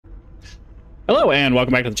Hello and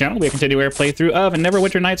welcome back to the channel. We continue our playthrough of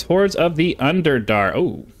Neverwinter Nights Hordes of the Underdark.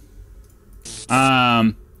 Oh.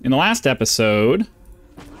 In the last episode...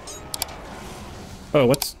 Oh,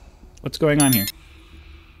 what's going on here?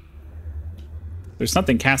 There's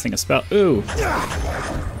something casting a spell. Ooh.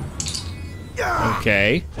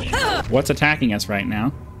 Okay. What's attacking us right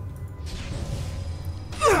now?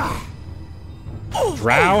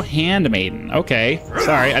 Drow Handmaiden. Okay.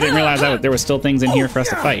 Sorry, I didn't realize that there were still things in here for us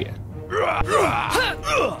to fight.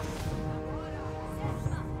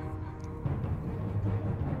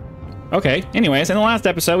 Okay, anyways, in the last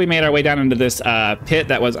episode, we made our way down into this pit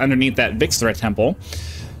that was underneath that Vixthra temple.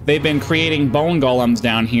 They've been creating bone golems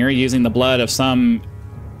down here using the blood of some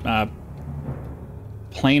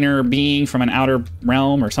planar being from an outer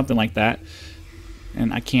realm or something like that.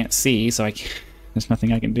 And I can't see, so there's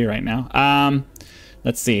nothing I can do right now.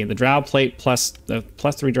 Let's see, the drow plate the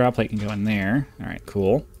 +3 drow plate can go in there. All right,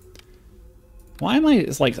 cool. Why am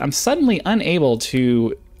it's like I'm suddenly unable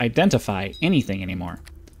to identify anything anymore?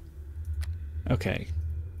 Okay.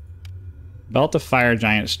 Belt of Fire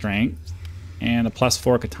Giant Strength and a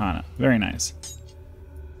 +4 katana. Very nice.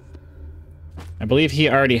 I believe he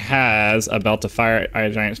already has a Belt of Fire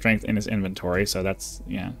Giant Strength in his inventory, so that's,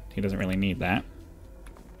 yeah, he doesn't really need that.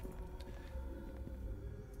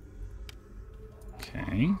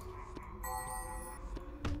 Okay.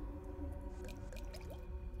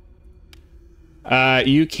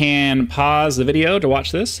 You can pause the video to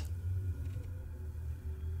watch this,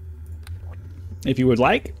 if you would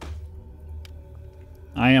like.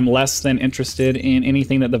 I am less than interested in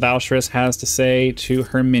anything that the Valshress has to say to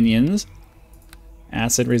her minions.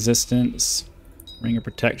 Acid resistance, ring of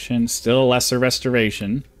protection, still lesser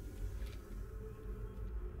restoration.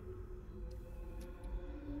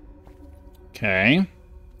 Okay.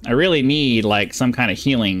 I really need like some kind of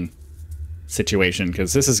healing situation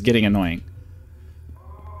because this is getting annoying.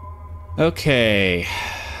 Okay.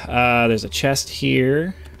 There's a chest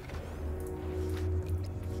here.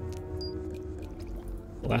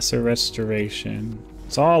 Lesser restoration.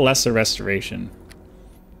 It's all lesser restoration.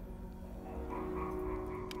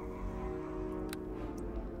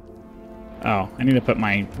 Oh, I need to put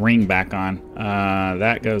my ring back on.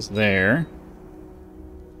 That goes there.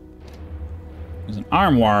 There's an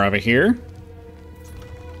armoire over here.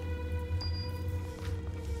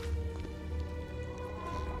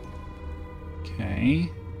 Okay.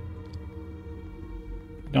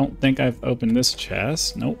 Don't think I've opened this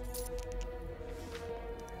chest. Nope.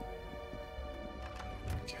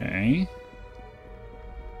 Okay.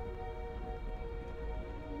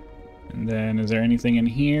 And then, is there anything in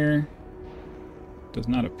here? Does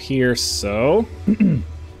not appear so.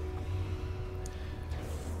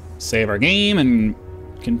 Save our game and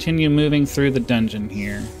continue moving through the dungeon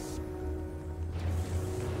here.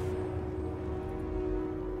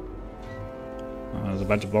 Oh, there's a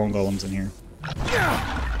bunch of bone golems in here.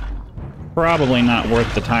 Probably not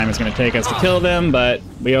worth the time it's going to take us to kill them, but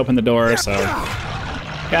we opened the door, so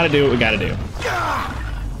gotta do what we gotta do.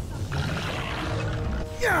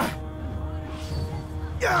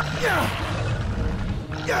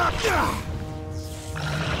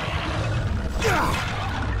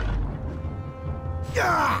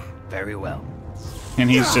 Very well. And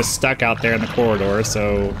he's just stuck out there in the corridor,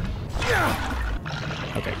 so...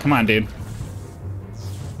 Okay, come on, dude.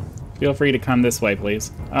 Feel free to come this way,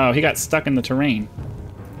 please. Oh, he got stuck in the terrain.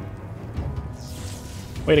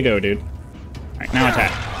 Way to go, dude. Alright, now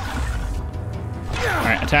attack.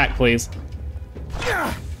 Alright, attack, please.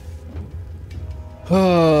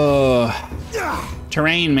 Oh.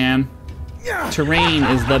 Terrain, man. Terrain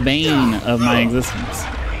is the bane of my existence.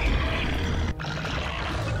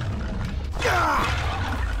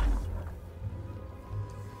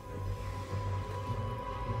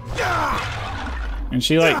 And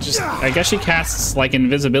she like just, I guess she casts like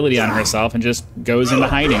invisibility on herself and just goes into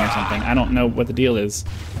hiding or something. I don't know what the deal is.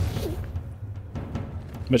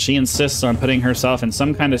 But she insists on putting herself in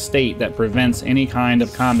some kind of state that prevents any kind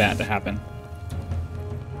of combat to happen.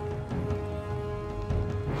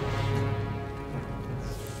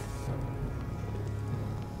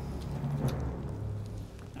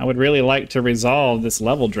 I would really like to resolve this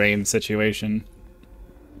level drain situation.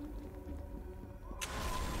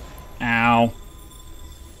 Ow.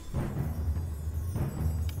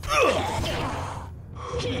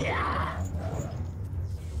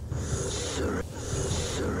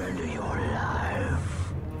 Surrender your life.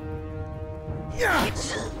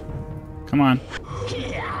 Come on.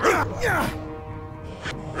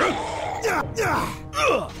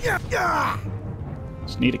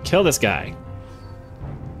 Just need to kill this guy.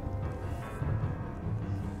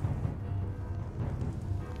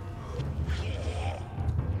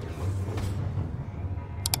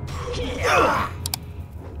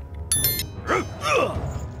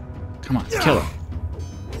 Come on, kill him.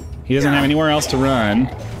 He doesn't have anywhere else to run.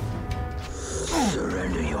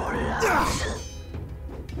 Surrender your lives.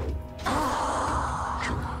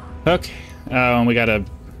 Okay. Oh, and we gotta...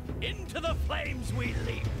 Into the flames we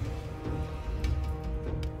leap.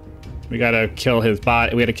 We gotta kill his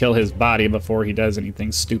body. We gotta kill his body before he does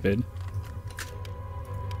anything stupid.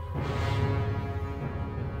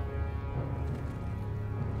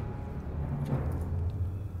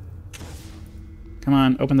 Come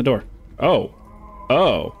on, open the door. Oh.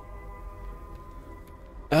 Oh.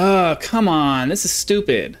 Oh, come on. This is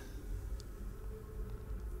stupid.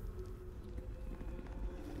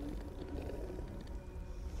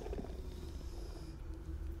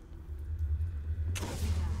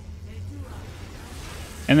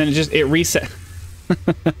 And then it reset.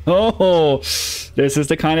 Oh, this is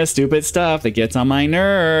the kind of stupid stuff that gets on my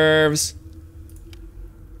nerves.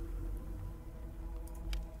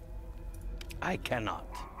 I cannot.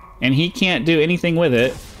 And he can't do anything with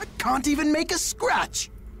it. I can't even make a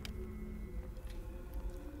scratch.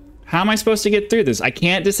 How am I supposed to get through this? I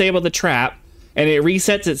can't disable the trap, and it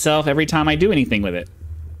resets itself every time I do anything with it.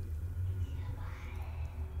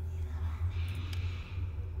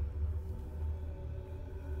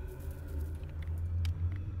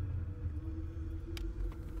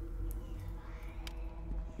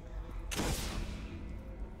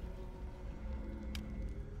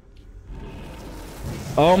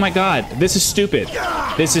 Oh my god, this is stupid.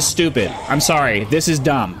 This is stupid. I'm sorry, this is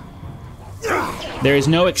dumb. There is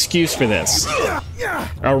no excuse for this.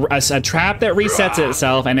 A trap that resets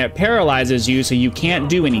itself and it paralyzes you so you can't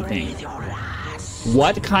do anything.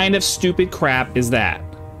 What kind of stupid crap is that?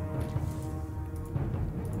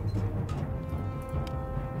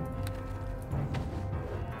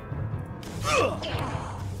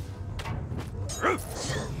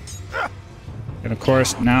 And of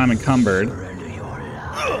course, now I'm encumbered.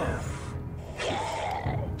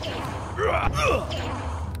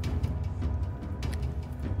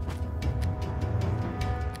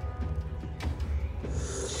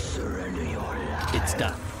 It's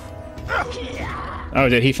done. Oh,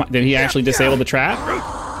 did he actually disable the trap?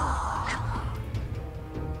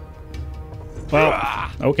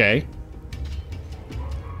 Well, okay.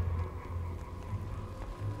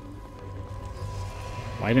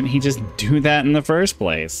 Why didn't he just do that in the first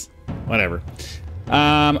place? Whatever.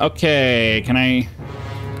 Okay, can I...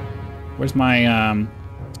 Where's my,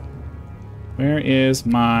 Where is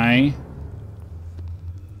my...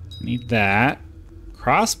 Need that.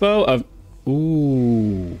 Crossbow of...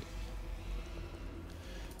 Ooh.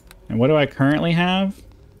 And what do I currently have?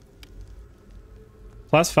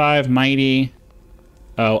 +5, mighty.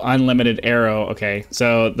 Oh, unlimited arrow. Okay,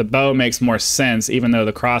 so the bow makes more sense, even though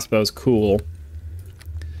the crossbow's cool.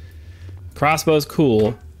 Crossbow's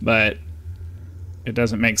cool, but it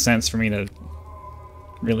doesn't make sense for me to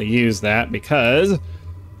really use that because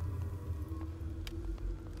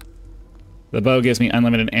the bow gives me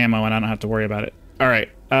unlimited ammo and I don't have to worry about it. All right,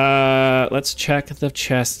 let's check the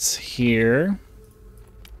chests here.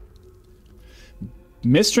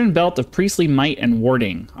 Mistran Belt of Priestly Might and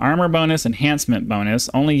Warding. Armor bonus, enhancement bonus,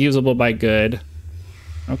 only usable by good.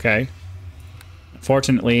 Okay.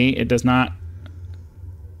 Fortunately, it does not...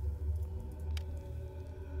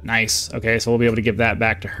 Nice. Okay, so we'll be able to give that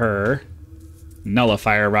back to her.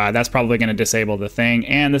 Nullifier Rod. That's probably going to disable the thing.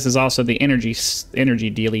 And this is also the energy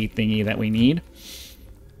dealy thingy that we need.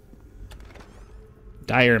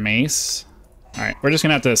 Dire Mace. All right, we're just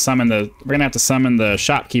gonna have to summon the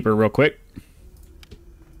shopkeeper real quick.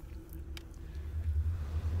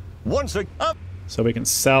 Once up. So we can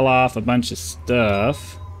sell off a bunch of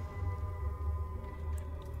stuff.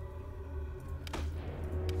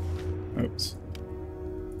 Oops.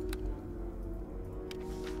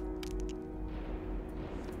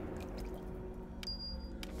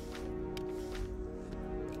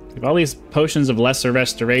 We have all these potions of lesser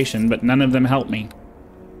restoration, but none of them help me.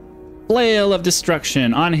 Flail of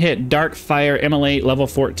Destruction. On hit, Dark Fire, Immolate, level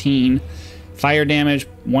 14. Fire damage,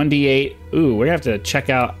 1d8. Ooh, we're gonna have to check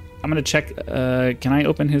out... I'm gonna check... can I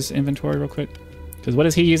open his inventory real quick? Because what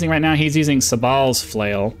is he using right now? He's using Sabal's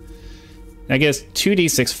Flail. I guess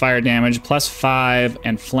 2d6 fire damage, +5,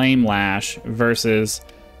 and Flame Lash versus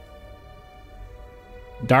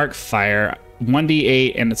Dark Fire,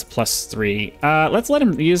 1d8, and it's +3. Let's let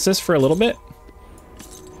him use this for a little bit.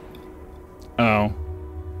 Oh.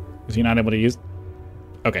 Is he not able to use...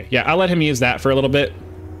 Okay, yeah, I'll let him use that for a little bit.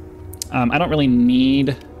 I don't really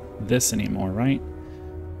need this anymore, right?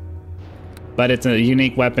 But it's a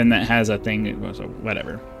unique weapon that has a thing, so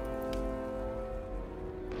whatever.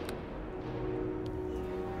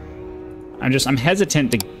 I'm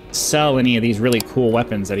hesitant to sell any of these really cool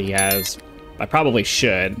weapons that he has. I probably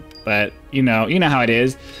should, but you know how it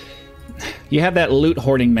is. You have that loot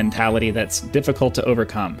hoarding mentality that's difficult to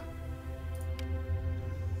overcome.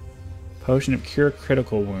 Potion of Cure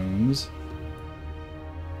Critical Wounds.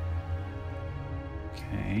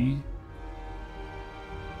 Okay.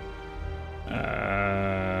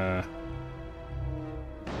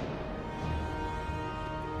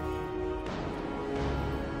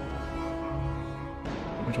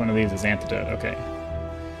 Which one of these is antidote? Okay.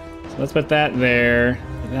 So let's put that there.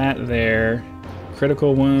 That there.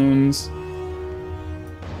 Critical wounds.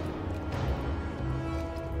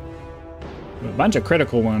 A bunch of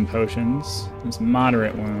critical wound potions. There's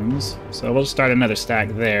moderate wounds. So we'll just start another stack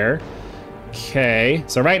there. Okay.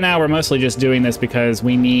 So right now we're mostly just doing this because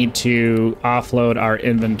we need to offload our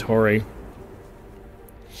inventory.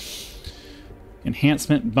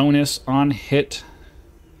 Enhancement bonus on hit.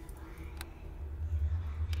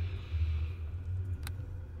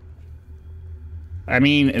 I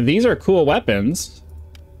mean, these are cool weapons,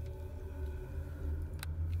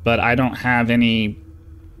 but I don't have any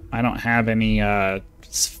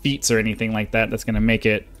feats or anything like that that's going to make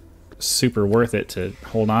it super worth it to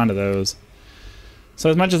hold on to those. So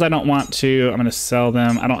as much as I don't want to, I'm going to sell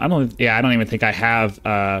them. I don't even think I have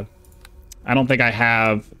I don't think I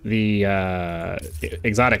have the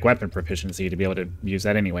exotic weapon proficiency to be able to use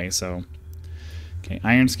that anyway, so okay,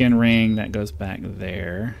 iron skin ring, that goes back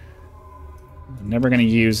there. I'm never going to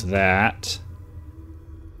use that.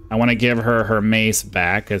 I want to give her her mace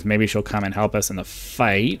back, because maybe she'll come and help us in the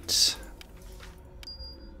fight.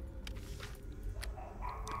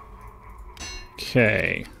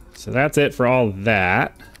 Okay, so that's it for all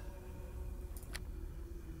that.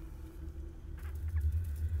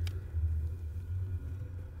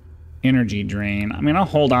 Energy drain. I mean, I'll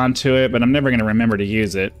hold on to it, but I'm never going to remember to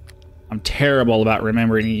use it. I'm terrible about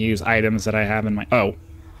remembering to use items that I have in my... Oh,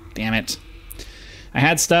 damn it. I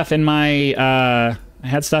had stuff in my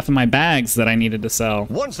bags that I needed to sell.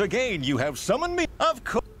 Once again, you have summoned me. Of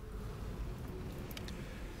course.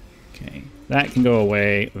 Okay, that can go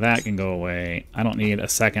away. That can go away. I don't need a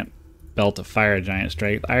second belt of fire giant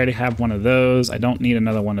strength. I already have one of those. I don't need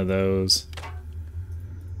another one of those.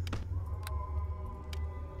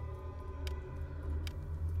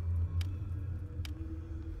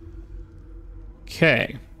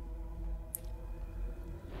 Okay.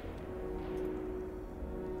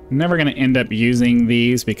 I'm never going to end up using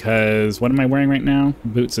these because what am I wearing right now?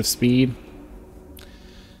 Boots of speed.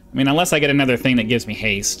 I mean, unless I get another thing that gives me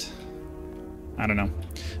haste. I don't know.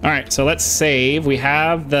 All right, so let's save. We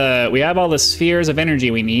have all the spheres of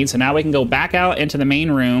energy we need, so now we can go back out into the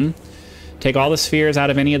main room, take all the spheres out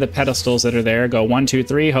of any of the pedestals that are there, go 1, 2,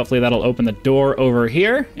 3. Hopefully that'll open the door over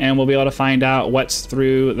here, and we'll be able to find out what's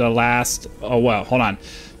through the last... Oh, well, hold on.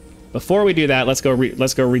 Before we do that, let's go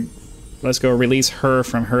release her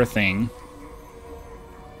from her thing.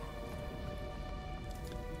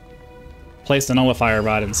 Place the nullifier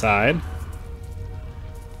rod inside.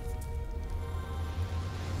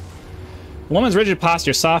 The woman's rigid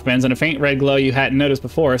posture softens, and a faint red glow you hadn't noticed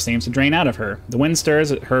before seems to drain out of her. The wind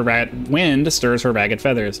stirs her ragged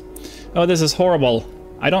feathers. Oh, this is horrible.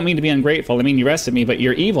 I don't mean to be ungrateful. I mean, you rested me, but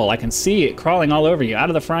you're evil. I can see it crawling all over you, out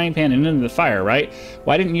of the frying pan and into the fire, right?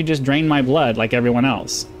 Why didn't you just drain my blood like everyone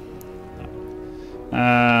else?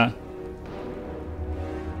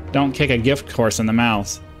 Don't kick a gift horse in the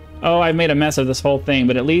mouth. Oh, I've made a mess of this whole thing,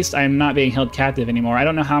 but at least I'm not being held captive anymore. I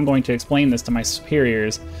don't know how I'm going to explain this to my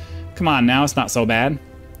superiors. Come on now, it's not so bad.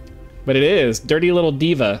 But it is. Dirty little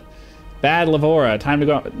diva. Bad Lavora.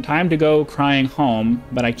 Time to go crying home,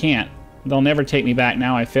 but I can't. They'll never take me back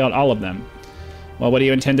now. I failed all of them. Well, what do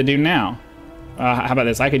you intend to do now? How about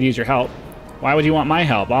this? I could use your help. Why would you want my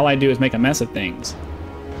help? All I do is make a mess of things.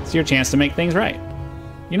 It's your chance to make things right.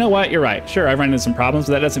 You know what? You're right. Sure, I've run into some problems,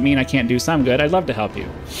 but that doesn't mean I can't do some good. I'd love to help you.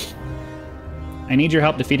 I need your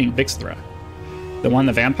help defeating Vixthra. The one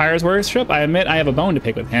the vampires worship? I admit I have a bone to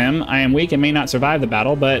pick with him. I am weak and may not survive the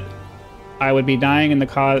battle, but I would be dying in the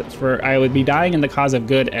cause of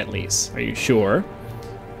good at least. Are you sure?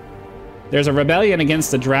 There's a rebellion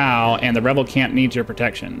against the drow, and the rebel camp needs your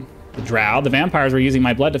protection. The drow? The vampires were using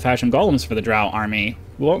my blood to fashion golems for the drow army.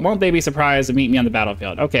 Won't they be surprised to meet me on the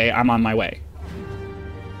battlefield? Okay, I'm on my way.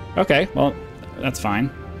 Okay, well, that's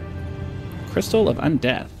fine. Crystal of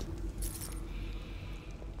Undeath.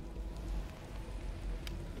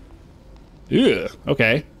 Ew,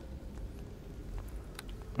 okay.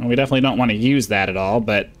 Well, we definitely don't want to use that at all,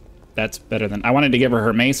 but that's better than... I wanted to give her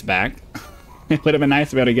her mace back. It would have been nice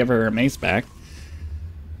to be able to give her her mace back.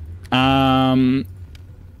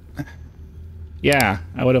 Yeah,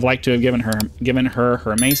 I would have liked to have given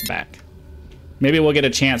her mace back. Maybe we'll get a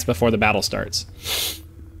chance before the battle starts.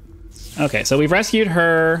 Okay, so we've rescued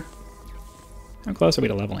her. How close are we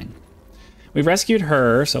to leveling? We've rescued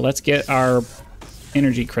her, so let's get our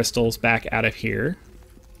energy crystals back out of here.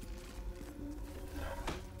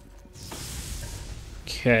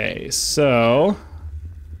 Okay, so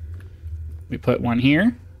we put one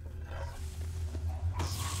here.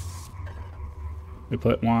 We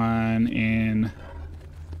put one in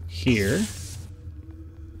here.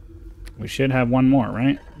 We should have one more,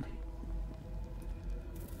 right?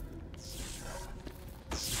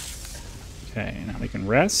 Okay, now we can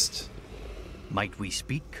rest. Might we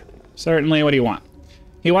speak? Certainly, what do you want?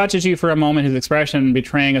 He watches you for a moment, his expression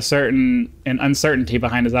betraying an uncertainty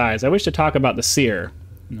behind his eyes. I wish to talk about the seer.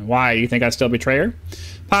 Why? You think I still betray her?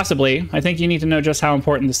 Possibly. I think you need to know just how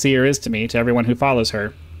important the seer is to me, to everyone who follows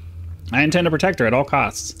her. I intend to protect her at all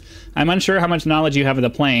costs. I'm unsure how much knowledge you have of the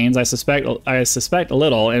plains. I suspect a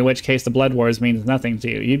little, in which case the Blood Wars means nothing to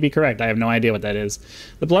you. You'd be correct. I have no idea what that is.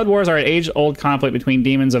 The Blood Wars are an age-old conflict between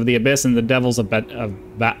demons of the Abyss and the devils of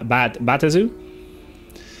Batazu.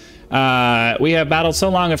 We have battled so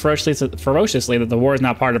long and ferociously that the war is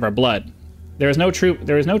not part of our blood. There is no true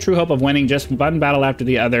hope of winning, just one battle after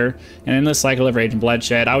the other, an endless cycle of rage and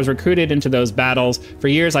bloodshed. I was recruited into those battles. For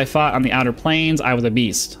years I fought on the outer plains. I was a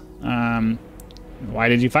beast. Why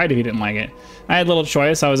did you fight if you didn't like it? I had little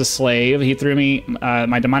choice. I was a slave. He threw me,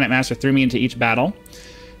 my demonic master threw me into each battle.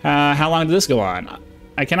 How long did this go on?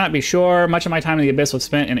 I cannot be sure. Much of my time in the Abyss was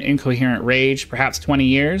spent in incoherent rage, perhaps 20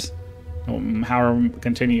 years. However,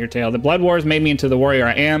 continue your tale. The Blood Wars made me into the warrior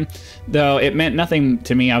I am, though it meant nothing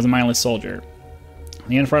to me. I was a mindless soldier.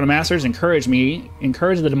 The Infernal Masters encouraged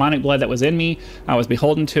the demonic blood that was in me. I was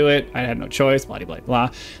beholden to it. I had no choice, blah, blah, blah.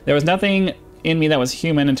 There was nothing in me that was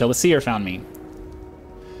human until the seer found me.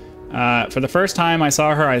 For the first time I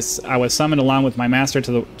saw her, I was summoned along with my master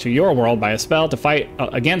to your world by a spell to fight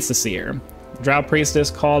against the seer. The Drow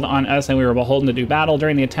priestess called on us and we were beholden to do battle.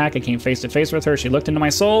 During the attack, I came face to face with her. She looked into my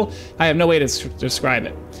soul. I have no way to describe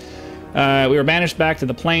it. We were banished back to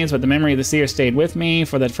the plains, but the memory of the seer stayed with me.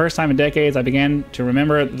 For the first time in decades, I began to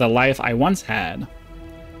remember the life I once had.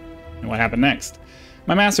 And what happened next?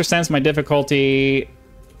 My master sensed my difficulty.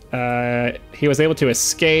 He was able to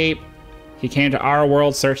escape. He came to our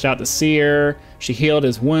world, searched out the seer. She healed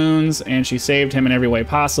his wounds, and she saved him in every way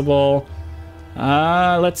possible.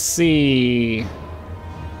 Let's see.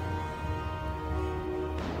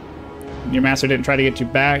 Your master didn't try to get you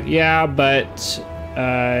back. Yeah, but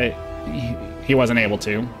he wasn't able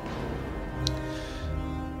to.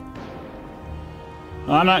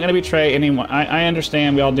 Well, I'm not going to betray anyone. I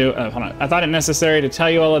understand we all do. Hold on. I thought it necessary to tell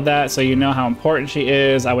you all of that so you know how important she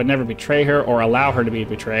is. I would never betray her or allow her to be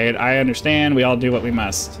betrayed. I understand we all do what we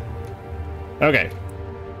must. Okay.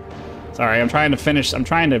 Sorry, I'm trying to finish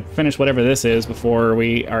whatever this is before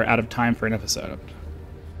we are out of time for an episode.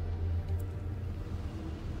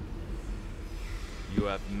 You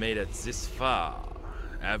have made it this far,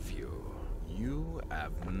 have you? You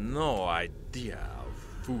have no idea how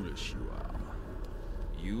foolish you are.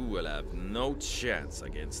 You will have no chance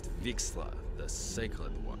against Vixla, the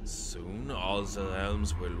Sacred One. Soon all the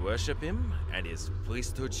realms will worship him, and his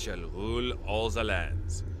priesthood shall rule all the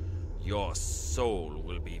lands. Your soul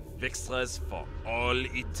will be Vixla's for all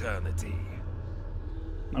eternity.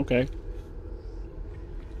 Okay.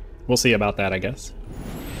 We'll see about that, I guess.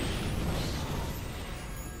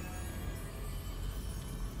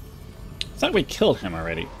 I thought we killed him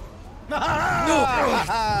already.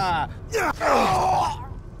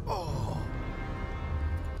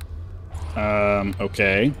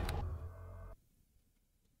 Okay.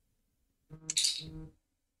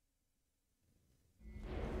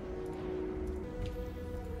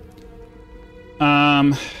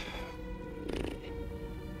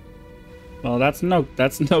 Well, that's no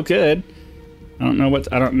good. I don't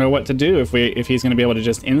know what to do if he's gonna be able to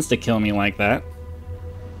just insta kill me like that.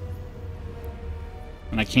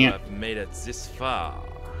 And I can't. You have made it this far,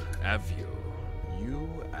 have you?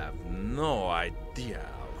 You have no idea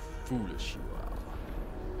how foolish you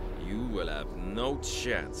are. You will have no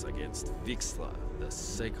chance against Vixla, the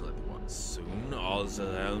Sacred One. Soon all the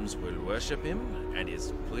realms will worship him, and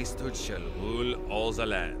his priesthood shall rule all the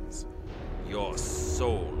lands. Your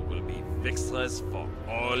soul will be Vixla's for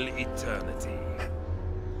all eternity.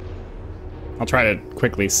 I'll try to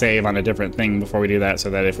quickly save on a different thing before we do that, so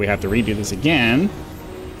that if we have to redo this again.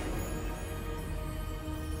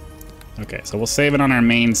 Okay, so we'll save it on our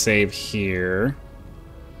main save here.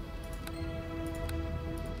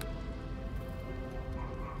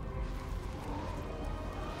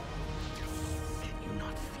 Can you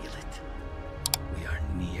not feel it?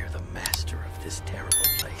 this terrible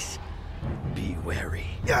place. Be wary.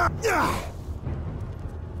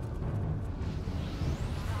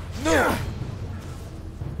 No!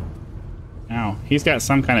 Ow. He's got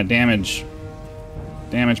some kind of damage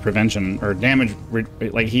prevention, or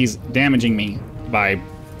like he's damaging me by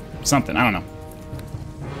something. I don't know.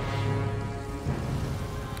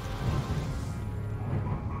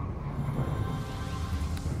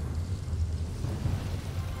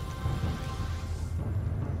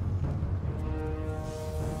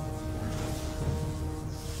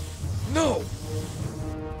 No!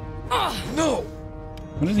 No!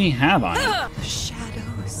 What does he have on him? The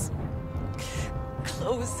shadows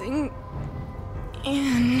closing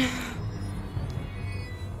in.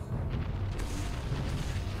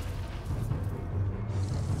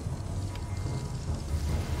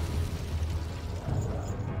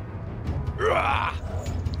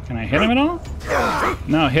 Can I hit him at all?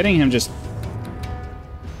 No, hitting him just...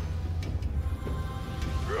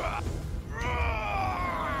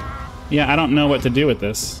 Yeah, I don't know what to do with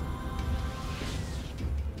this.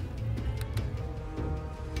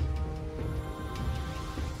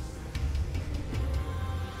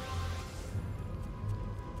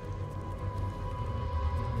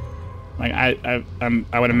 Like, I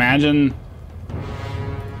would imagine...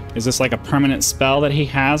 Is this like a permanent spell that he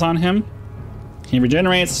has on him? He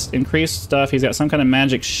regenerates increased stuff. He's got some kind of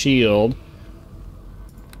magic shield.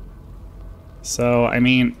 So, I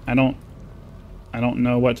mean, I don't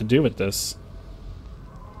know what to do with this.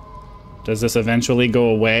 Does this eventually go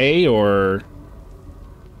away, or...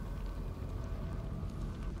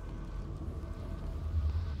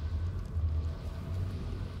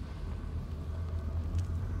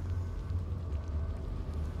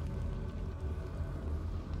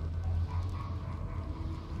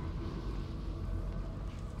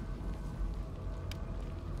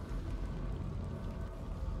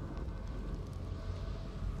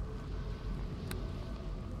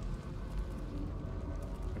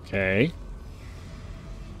 Okay.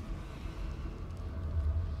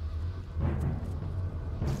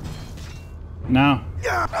 No.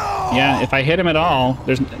 Yeah, if I hit him at all,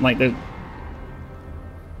 there's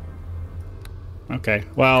Okay,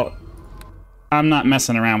 well, I'm not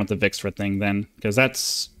messing around with the Vixra thing then, because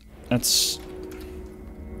that's... I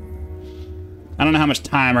don't know how much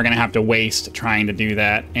time we're going to have to waste trying to do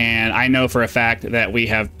that, and I know for a fact that we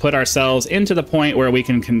have put ourselves into the point where we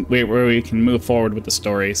can move forward with the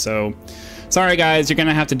story. So, sorry guys, you're going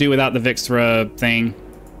to have to do without the Vixra thing.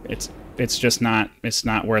 It's just not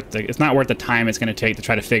worth the time it's going to take to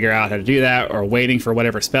try to figure out how to do that, or waiting for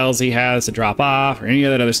whatever spells he has to drop off, or any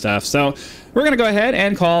of that other stuff. So we're going to go ahead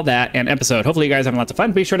and call that an episode. Hopefully you guys are having lots of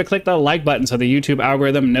fun. Be sure to click the like button so the YouTube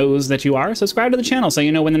algorithm knows that you are. Subscribe to the channel so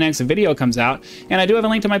you know when the next video comes out. And I do have a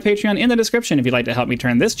link to my Patreon in the description if you'd like to help me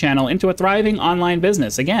turn this channel into a thriving online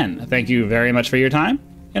business. Again, thank you very much for your time,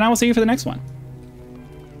 and I will see you for the next one.